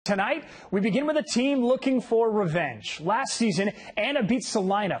Tonight, we begin with a team looking for revenge. Last season, Anna beat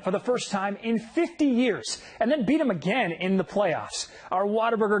Celina for the first time in 50 years and then beat them again in the playoffs. Our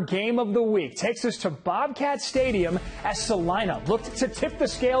Whataburger Game of the Week takes us to Bobcat Stadium as Celina looked to tip the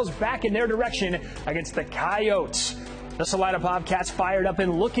scales back in their direction against the Coyotes. The Celina Bobcats fired up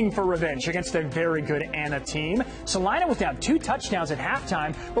and looking for revenge against a very good Anna team. Celina was down 2 touchdowns at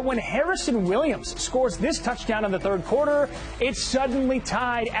halftime, but when Harrison Williams scores this touchdown in the third quarter, it's suddenly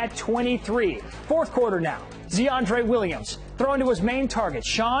tied at 23. Fourth quarter now. ZIONDRE WILLIAMS throwing to his main target,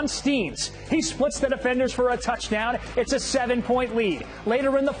 SEAN STEENS. He splits the defenders for a touchdown. It's a 7-point lead.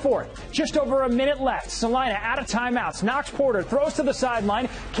 Later in the fourth, just over a minute left. Celina out of timeouts. KNOX Porter throws to the sideline.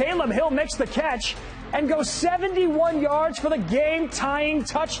 KALEB HILL makes the catch and goes 71 yards for the game-tying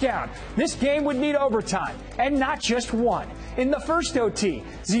touchdown. This game would need overtime, and not just one. In the first OT,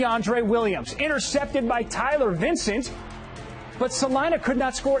 ZIONDRE WILLIAMS intercepted by TYLER VINCENT, but Celina could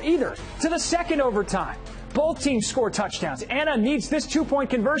not score either. To the second overtime, both teams score touchdowns. Anna needs this 2-point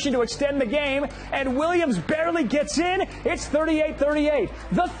conversion to extend the game, and Williams barely gets in. It's 38-38.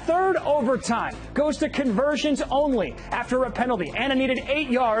 The third overtime goes to conversions only after a penalty. Anna needed 8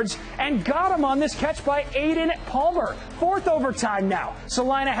 yards and got him on this catch by AIDEN PALMER. Fourth overtime now.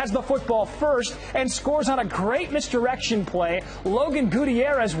 Celina has the football first and scores on a great misdirection play. Logan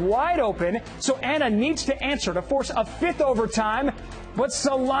Gutierrez wide open, so Anna needs to answer to force a fifth overtime. But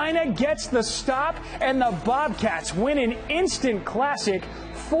Celina gets the stop, and the Bobcats win an instant classic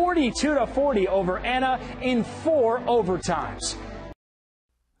 42-40 over Anna in 4 overtimes.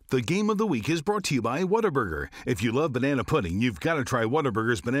 The Game of the Week is brought to you by Whataburger. If you love banana pudding, you've got to try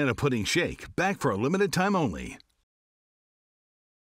Whataburger's Banana Pudding Shake, back for a limited time only.